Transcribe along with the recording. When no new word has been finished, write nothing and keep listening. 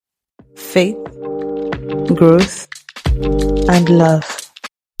faith, growth, and love.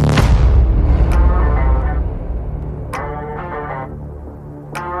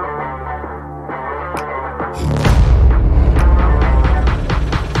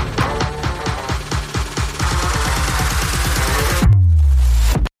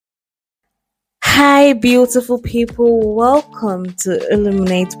 Hi, beautiful people. Welcome to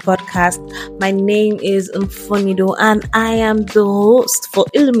Illuminate Podcast. My name is Mfonido and I am the host for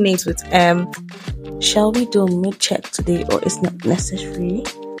Illuminate with M. Shall we do a mood check today or it's not necessary?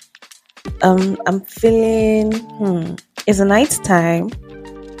 I'm feeling, it's a night time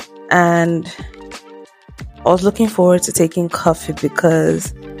and I was looking forward to taking coffee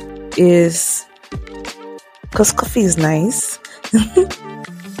because coffee is nice.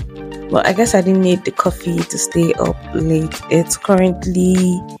 Well, I guess I didn't need the coffee to stay up late. It's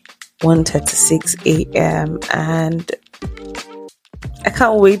currently 1:36 a.m. and I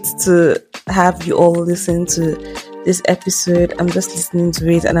can't wait to have you all listen to this episode. I'm just listening to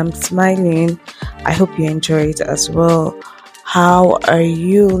it and I'm smiling. I hope you enjoy it as well. How are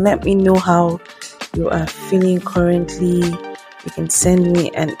you? Let me know how you are feeling currently. You can send me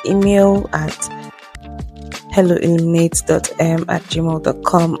an email at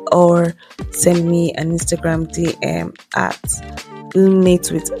helloilluminate.m@gmail.com or send me an Instagram DM at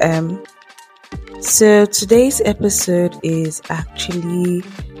illuminatewithm. So today's episode is actually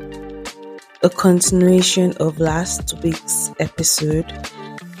a continuation of last week's episode.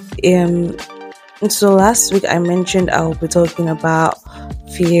 So last week I mentioned I will be talking about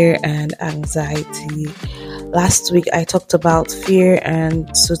fear and anxiety. Last week I talked about fear,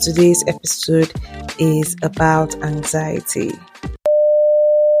 and so today's episode is about anxiety.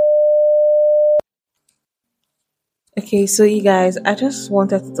 Okay, so you guys, I just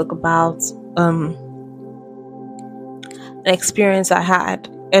wanted to talk about an experience I had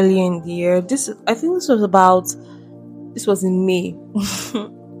earlier in the year. This was in May.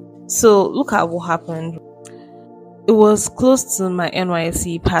 So look at what happened. It was close to my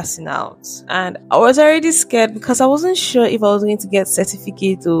NYSC passing out, and I was already scared because I wasn't sure if I was going to get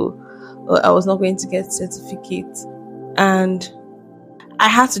certificate or I was not going to get certificate, and I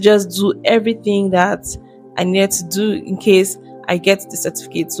had to just do everything that I needed to do in case I get the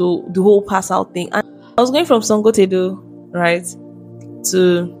certificate. So the whole pass out thing, and I was going from Songotedo, right,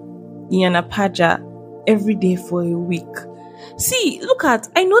 to Yanapaja every day for a week. See,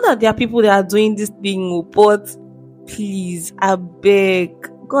 I know that there are people that are doing this thing, but please, I beg,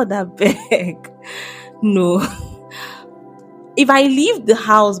 God, I beg. No. If I leave the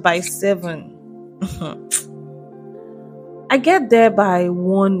house by 7, I get there by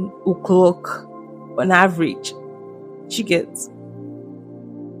 1 o'clock on average. She gets.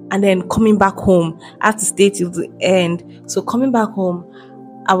 And then coming back home, I have to stay till the end. So coming back home,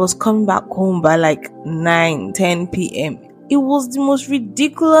 I was coming back home by like 9-10 p.m. It was the most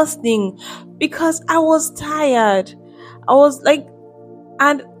ridiculous thing because I was tired. I was like,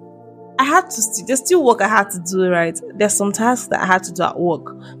 and I had to there's still work I had to do, right? There's some tasks that I had to do at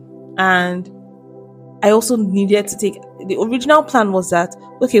work. And I also needed to take, the original plan was that,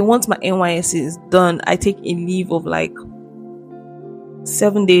 okay, once my NYS is done, I take a leave of like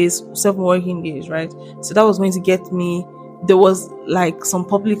 7 working days, right? So that was going to get me, there was like some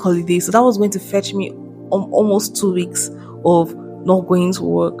public holidays. So that was going to fetch me almost 2 weeks of not going to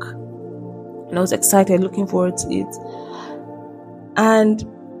work. And I was excited, looking forward to it. And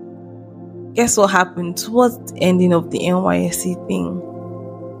guess what happened? Towards the ending of the NYSC thing,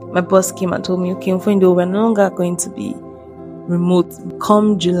 my boss came and told me, okay, we're no longer going to be remote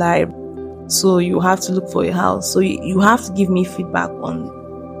come July. So you have to look for a house. So you have to give me feedback on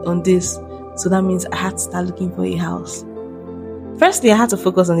this. So that means I had to start looking for a house. Firstly, I had to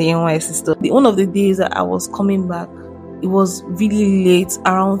focus on the NYSC stuff. One of the days that I was coming back, it was really late,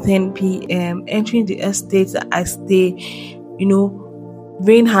 around 10 p.m. Entering the estate that I stay,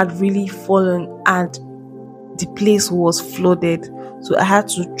 rain had really fallen and the place was flooded. So I had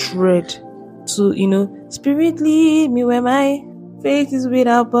to tread to, Spirit lead me where my faith is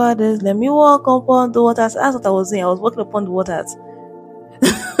without borders. Let me walk upon the waters. That's what I was saying. I was walking upon the waters.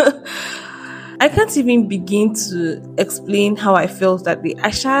 I can't even begin to explain how I felt that day. I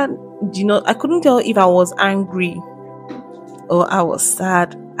couldn't tell if I was angry or I was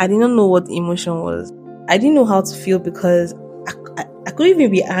sad. I didn't know what the emotion was. I didn't know how to feel because I couldn't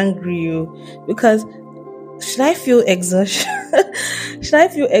even be angry because should I feel exhaustion? Should I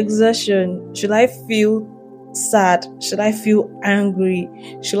feel exhaustion? Should I feel sad? Should I feel angry?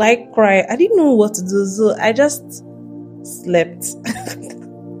 Should I cry? I didn't know what to do, so I just slept.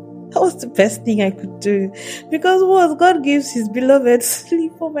 I That was the best thing I could do. Because what God gives his beloved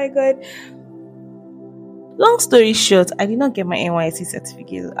sleep. Oh my God. Long story short, I did not get my NYC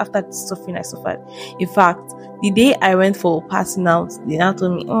certificate after the suffering I suffered. In fact, the day I went for passing out, they now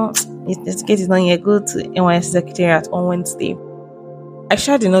told me, oh, your certificate is not yet. Go to NYC Secretariat on Wednesday. I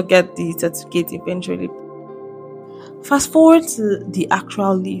sure did not get the certificate eventually. Fast forward to the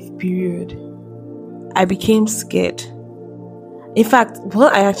actual leave period. I became scared. In fact,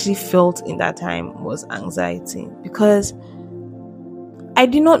 what I actually felt in that time was anxiety because I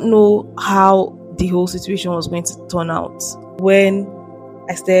did not know how the whole situation was going to turn out when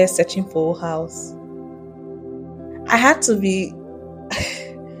I started searching for a house. I had to be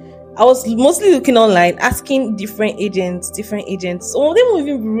I was mostly looking online, asking different agents. Some of them would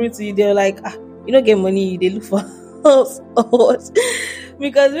even be rude to you. They're like, you don't get money, they look for house.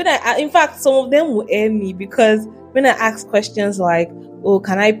 Because in fact, some of them will air me because when I ask questions like, oh,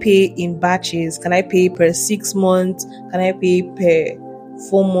 can I pay in batches? Can I pay per 6 months? Can I pay per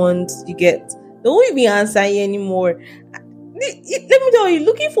 4 months? You get, they won't even answer you anymore. Let me tell you,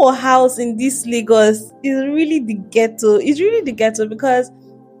 looking for a house in this Lagos is really the ghetto. It's really the ghetto because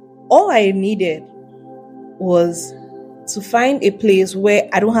all I needed was to find a place where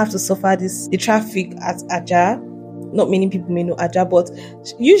I don't have to suffer the traffic at Aja. Not many people may know Aja, but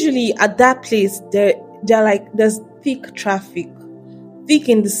usually at that place there's peak traffic. Peak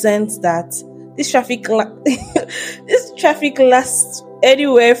in the sense that this traffic lasts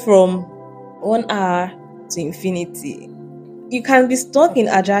anywhere from 1 hour to infinity. You can be stuck in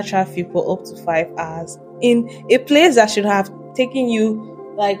Aja traffic for up to 5 hours in a place that should have taken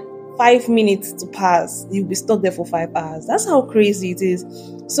you like 5 minutes to pass. You'll be stuck there for 5 hours. That's how crazy it is.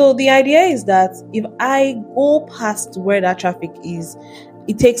 So the idea is that if I go past where that traffic is,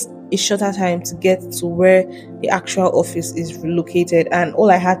 it takes a shorter time to get to where the actual office is located, and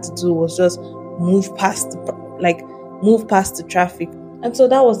all I had to do was just move past the traffic. And so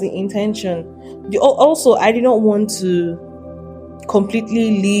that was the intention. Also, I did not want to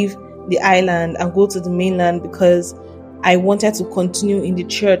completely leave the island and go to the mainland because I wanted to continue in the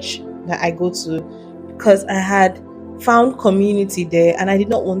church that I go to, because I had found community there and I did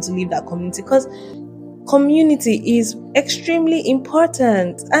not want to leave that community because community is extremely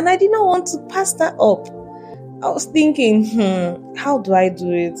important and I did not want to pass that up. I was thinking, how do I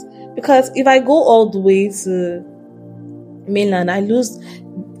do it? Because if I go all the way to mainland, I lose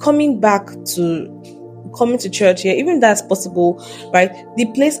coming to church here. Even that's possible, right? The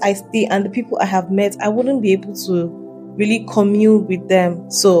place I stay and the people I have met, I wouldn't be able to really commune with them.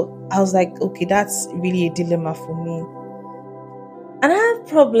 So I was like, okay, that's really a dilemma for me. Another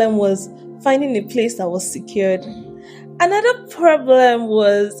problem was finding a place that was secured. Another problem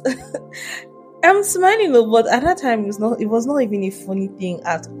was I'm smiling though, but at that time it was not even a funny thing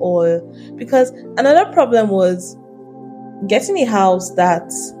at all. Because another problem was getting a house that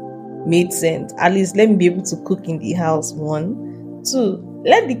made sense. At least let me be able to cook in the house. 1, 2,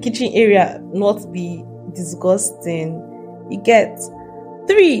 let the kitchen area not be disgusting. You get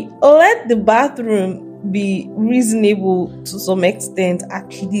 3, let the bathroom be reasonable to some extent, at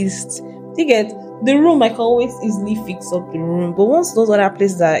least. You get the room. I can always easily fix up the room, but once those other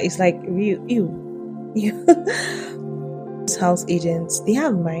places are, it's like ew. House agents, they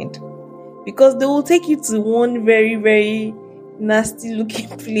have mind, because they will take you to one very, very nasty looking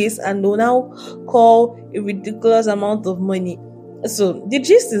place and they'll now call a ridiculous amount of money. So the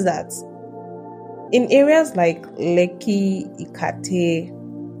gist is that in areas like Lekki, Ikate,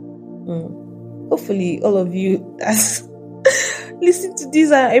 hopefully all of you that listen to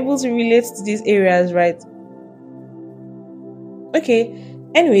this are able to relate to these areas, right? Okay,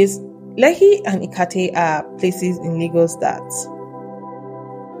 anyways, Lekki and Ikate are places in Lagos that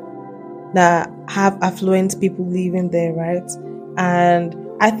have affluent people living there, right? And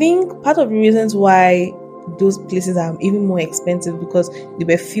I think part of the reasons why those places are even more expensive because they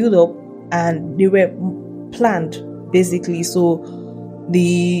were filled up and they were planned, basically. So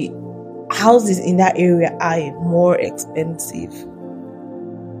the houses in that area are more expensive.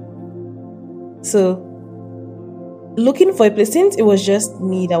 So looking for a place, since it was just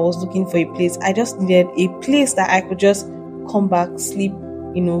me that was looking for a place, I just needed a place that I could just come back, sleep,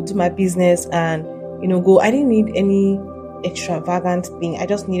 do my business and, go. I didn't need any extravagant thing. I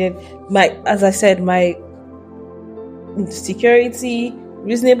just needed my security,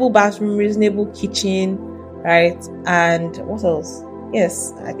 reasonable bathroom, reasonable kitchen, right? And what else?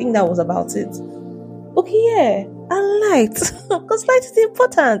 Yes, I think that was about it. Okay, yeah, and light, because light is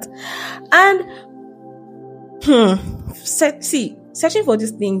important. And searching for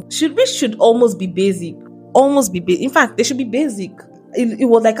this thing should almost be basic. In fact, they should be basic. it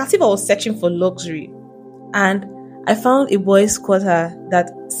was like as if I was searching for luxury. And I found a boys' quarter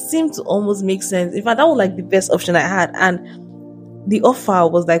that seemed to almost make sense. In fact, that was like the best option I had. And the offer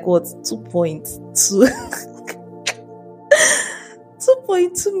was like what, 2.2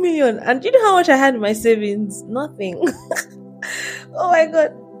 2.2 million. And do you know how much I had in my savings? Nothing. Oh my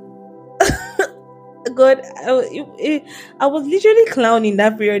god. God, I was literally clowning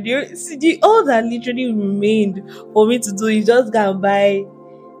that period. All that literally remained for me to do is just go and buy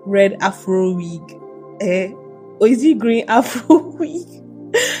red afro wig. Or is it green afro wig?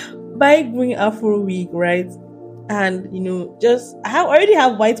 Buy green afro wig, right? And I already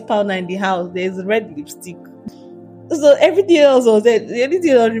have white powder in the house. There's red lipstick. So everything else was there. The only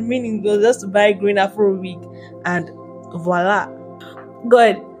thing that was remaining was just to buy green afro wig, and voila.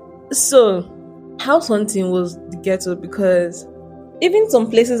 God. So house hunting was the ghetto, because even some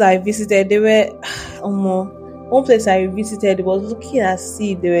places I visited, they were one place I visited was looking as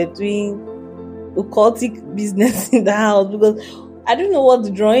if they were doing occultic business in the house, because I don't know what the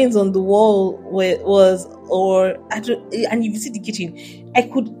drawings on the wall was, or and if you see the kitchen, I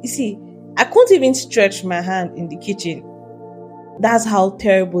couldn't even stretch my hand in the kitchen. That's how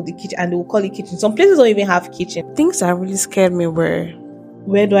terrible the kitchen, and they will call it kitchen. Some places don't even have kitchen. Things that really scared me were,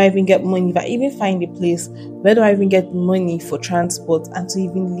 where do I even get money? If I even find a place, where do I even get money for transport and to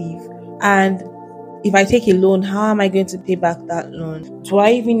even leave? And if I take a loan, how am I going to pay back that loan? Do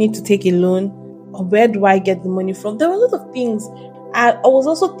I even need to take a loan? Or where do I get the money from? There were a lot of things. I was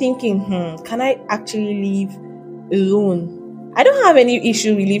also thinking, can I actually leave alone? I don't have any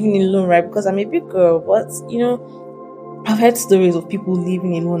issue with living alone, right? Because I'm a big girl, but I've heard stories of people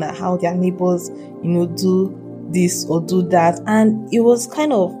living alone and how their neighbors, do this or do that, and it was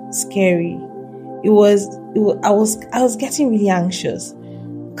kind of scary. I was getting really anxious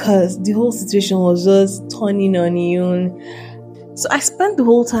because the whole situation was just turning on you. So I spent the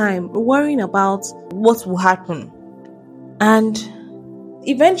whole time worrying about what will happen. And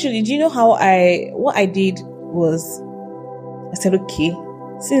eventually, do you know what I did was, I said, okay,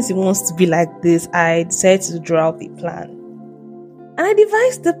 since it wants to be like this, I decided to draw out the plan. And I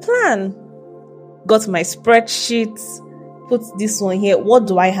devised the plan. Got my spreadsheets, put this one here. What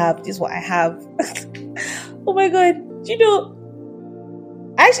do I have? This is what I have. Oh my god.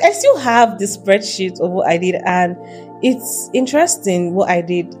 I still have the spreadsheet of what I did, and it's interesting what I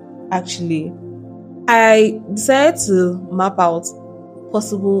did actually. I decided to map out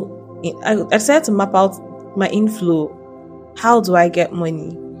my inflow. How do I get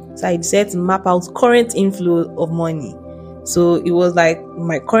money? So I decided to map out current inflow of money. So it was like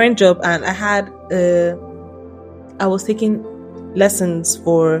my current job, and I was taking lessons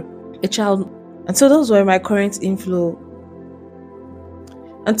for a child, and so those were my current inflow.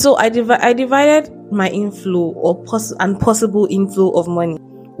 And so I divided my inflow or possible inflow of money.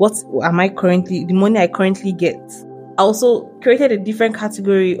 What am I currently, the money I currently get? I also created a different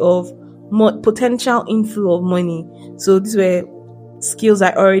category of potential inflow of money. So these were skills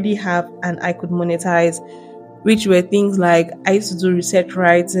I already have and I could monetize, which were things like I used to do research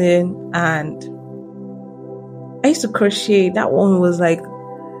writing, and I used to crochet. That one was like,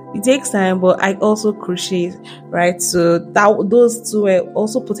 it takes time, but I also crochet, right? So those two were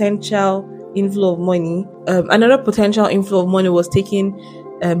also potential inflow of money. Another potential inflow of money was taking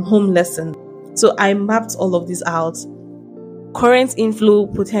home lessons. So I mapped all of this out. Current inflow,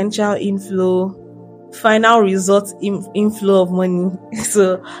 potential inflow, final result inflow of money.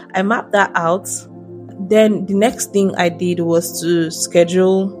 So I mapped that out. Then the next thing I did was to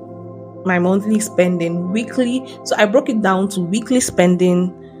schedule my monthly spending weekly. So I broke it down to weekly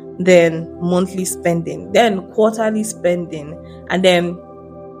spending, then monthly spending, then quarterly spending, and then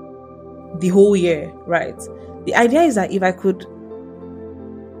the whole year, right? The idea is that if I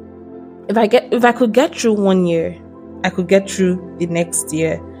could get through 1 year, I could get through the next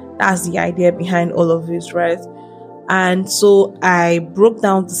year. That's the idea behind all of this, right? And so I broke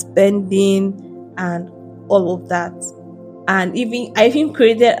down the spending and all of that. And I even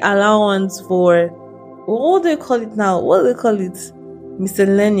created allowance for, what do they call it now? What do they call it?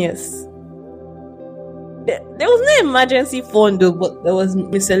 Miscellaneous. There was no emergency fund though, but there was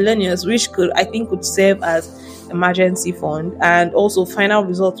miscellaneous, which could serve as emergency fund, and also final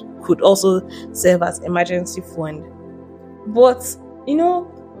result could also serve as emergency fund. But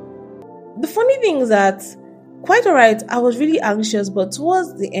the funny thing is that, quite alright, I was really anxious, but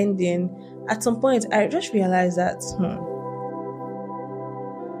towards the ending, at some point, I just realized that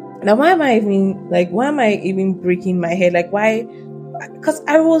now why am I even breaking my head? Like, why? Because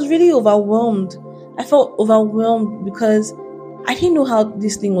I was really overwhelmed. I felt overwhelmed because I didn't know how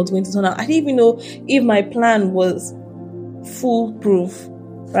this thing was going to turn out. I didn't even know if my plan was foolproof,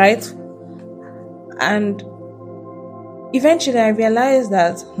 right? And eventually I realized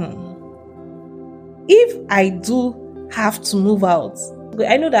that if I do have to move out,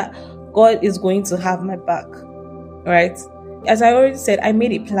 I know that God is going to have my back, right? As I already said, I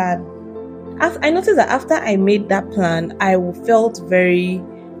made a plan. I noticed that after I made that plan, I felt better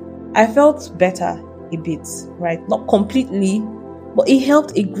a bit, right? Not completely, but it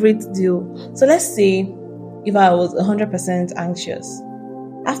helped a great deal. So let's say if I was 100% anxious,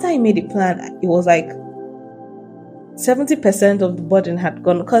 after I made a plan, it was like 70% of the burden had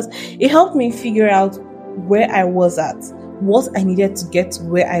gone, because it helped me figure out where I was at, what I needed to get to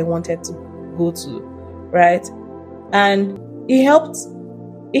where I wanted to go to, right? And it helped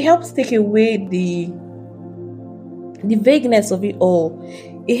take away the vagueness of it all.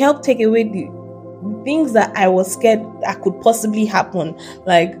 It helped take away the things that I was scared that could possibly happen,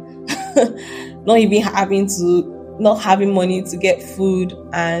 like not having money to get food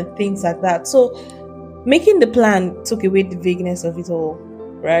and things like that. So making the plan took away the vagueness of it all,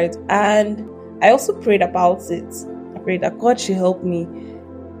 right? And I also prayed about it. I prayed that God should help me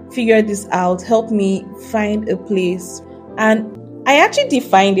figure this out, help me find a place. And I actually did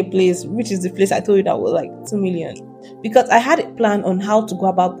find a place, which is the place I told you that was like 2 million. Because I had a plan on how to go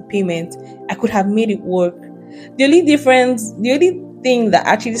about the payment. I could have made it work. The only thing that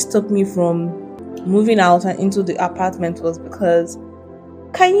actually stopped me from moving out and into the apartment was because,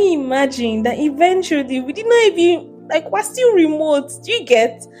 can you imagine that eventually we did not even, we're still remote, do you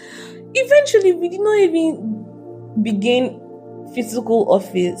get? Eventually we did not even begin physical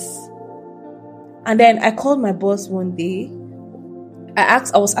office. And then I called my boss one day. I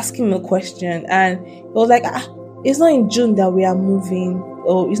was asking him a question, and he was like, it's not in June that we are moving,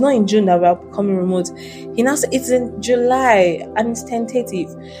 or it's not in June that we are becoming remote. He now said it's in July and it's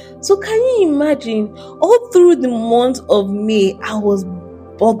tentative. So can you imagine, all through the month of May, I was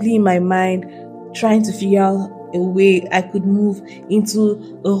boggling my mind trying to figure out a way I could move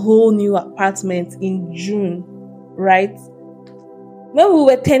into a whole new apartment in June, right? When we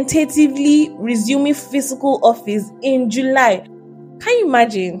were tentatively resuming physical office in July. Can you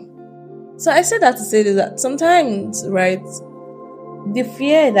imagine? So I said that to say that sometimes, right, the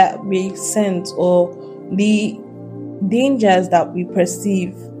fear that we sense or the dangers that we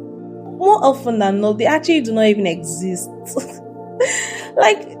perceive, more often than not, they actually do not even exist.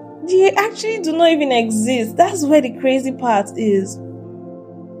 They actually do not even exist. That's where the crazy part is.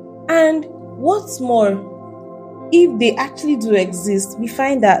 And what's more, if they actually do exist, we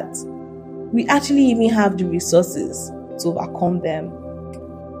find that we actually even have the resources to overcome them.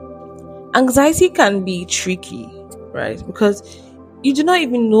 Anxiety can be tricky, right? Because you do not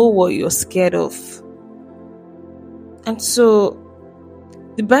even know what you're scared of. And so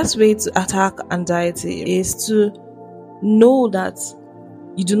the best way to attack anxiety is to know that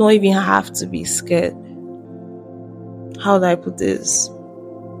you do not even have to be scared. How do I put this?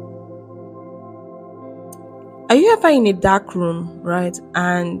 Are you ever in a dark room, right?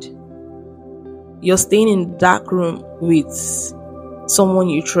 And you're staying in the dark room with someone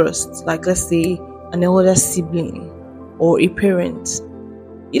you trust, like let's say an elder sibling or a parent.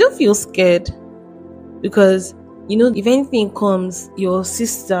 You don't feel scared because you know if anything comes, your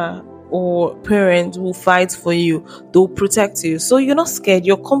sister or parent will fight for you, they'll protect you. So you're not scared,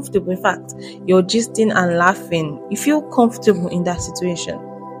 you're comfortable. In fact, you're gisting and laughing. You feel comfortable in that situation.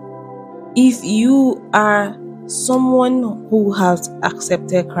 If you are someone who has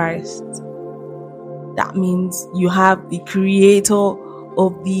accepted Christ, that means you have the creator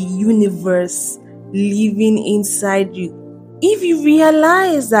of the universe living inside you. If you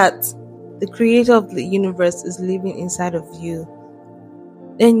realize that the creator of the universe is living inside of you,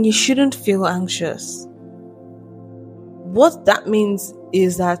 then you shouldn't feel anxious. What that means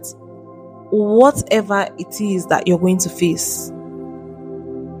is that whatever it is that you're going to face,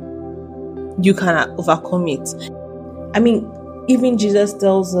 you can overcome it. I mean, even Jesus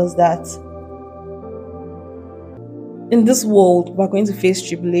tells us that in this world, we're going to face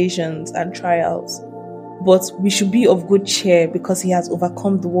tribulations and trials, but we should be of good cheer because he has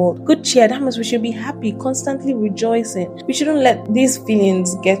overcome the world. Good cheer, that means we should be happy, constantly rejoicing. We shouldn't let these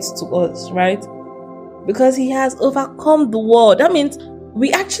feelings get to us, right? Because he has overcome the world. That means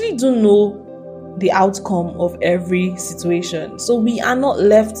we actually do know the outcome of every situation. So we are not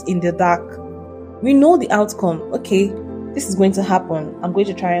left in the dark. We know the outcome. Okay, this is going to happen. I'm going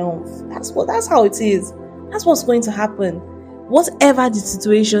to triumph. That's how it is. That's what's going to happen. Whatever the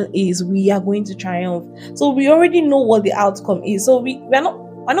situation is, we are going to triumph. So we already know what the outcome is. So we're not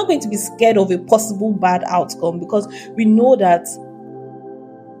going to be scared of a possible bad outcome because we know that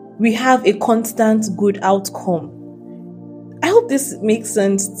we have a constant good outcome. I hope this makes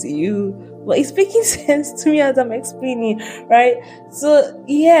sense to you. But it's making sense to me as I'm explaining, right? So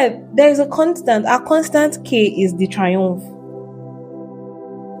yeah, there is a constant. Our constant K is the triumph.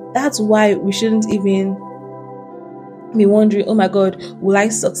 That's why we shouldn't even be wondering, oh my God, will I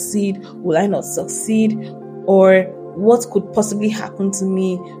succeed? Will I not succeed? Or what could possibly happen to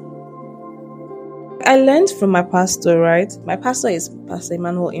me? I learned from my pastor, right? My pastor is Pastor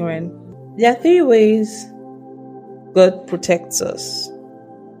Emmanuel Iren. There are 3 ways God protects us.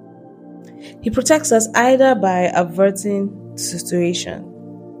 He protects us either by averting the situation,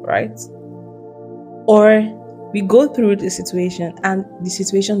 right? Or we go through the situation and the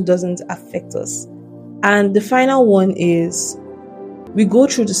situation doesn't affect us. And the final one is we go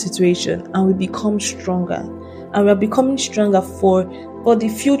through the situation and we become stronger. And we're becoming stronger for the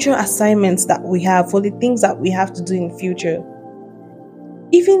future assignments that we have, for the things that we have to do in the future.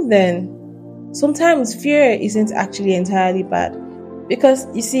 Even then, sometimes fear isn't actually entirely bad. Because,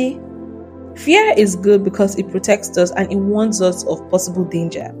 you see, fear is good because it protects us and it warns us of possible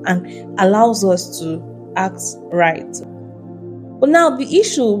danger and allows us to act right. But now, the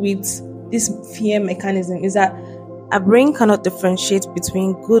issue with this fear mechanism is that our brain cannot differentiate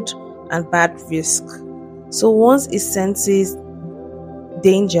between good and bad risk. So once it senses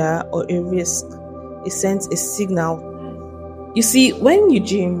danger or a risk, it sends a signal. You see, when you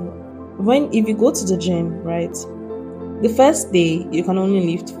gym, if you go to the gym, right, the first day you can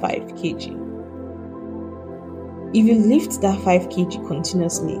only lift 5 kg. If you lift that 5 kg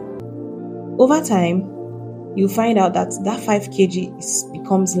continuously, over time you find out that 5 kg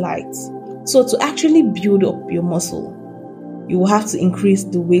becomes light. So to actually build up your muscle, you will have to increase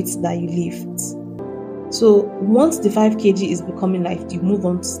the weight that you lift. So once the 5 kg is becoming light, you move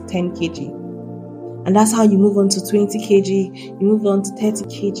on to 10 kg. And that's how you move on to 20 kg, you move on to 30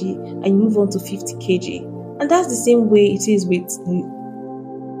 kg, and you move on to 50 kg. And that's the same way it is with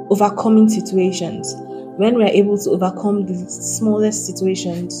the overcoming situations. When we're able to overcome the smallest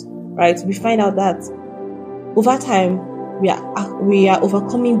situations, right, we find out that over time, we are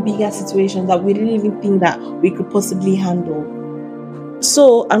overcoming bigger situations that we didn't even think that we could possibly handle.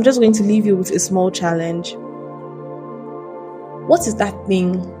 So I'm just going to leave you with a small challenge. What is that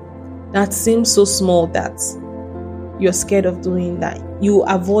thing that seems so small that you're scared of doing, that you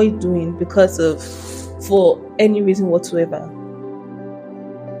avoid doing for any reason whatsoever?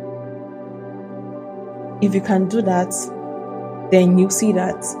 If you can do that, then you see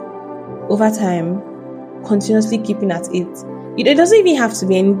that over time, continuously keeping at it. It doesn't even have to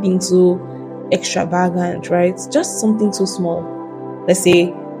be anything so extravagant, right? Just something so small. Let's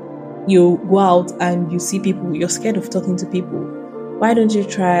say you go out and you see people, you're scared of talking to people. Why don't you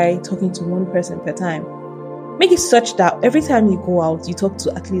try talking to one person per time? Make it such that every time you go out, you talk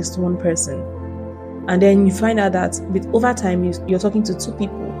to at least one person. And then you find out that over time, you're talking to 2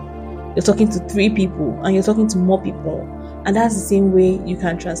 people, you're talking to 3 people, and you're talking to more people. And that's the same way you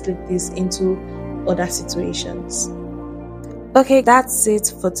can translate this into other situations. Okay, that's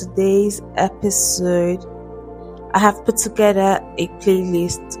it for today's episode. I have put together a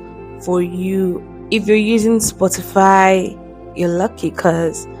playlist for you. If you're using Spotify, you're lucky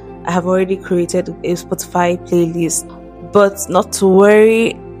because I have already created a Spotify playlist. But not to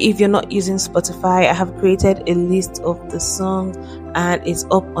worry, if you're not using Spotify, I have created a list of the songs and it's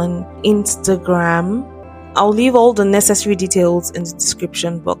up on Instagram. I'll leave all the necessary details in the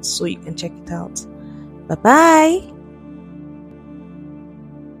description box so you can check it out. Bye-bye.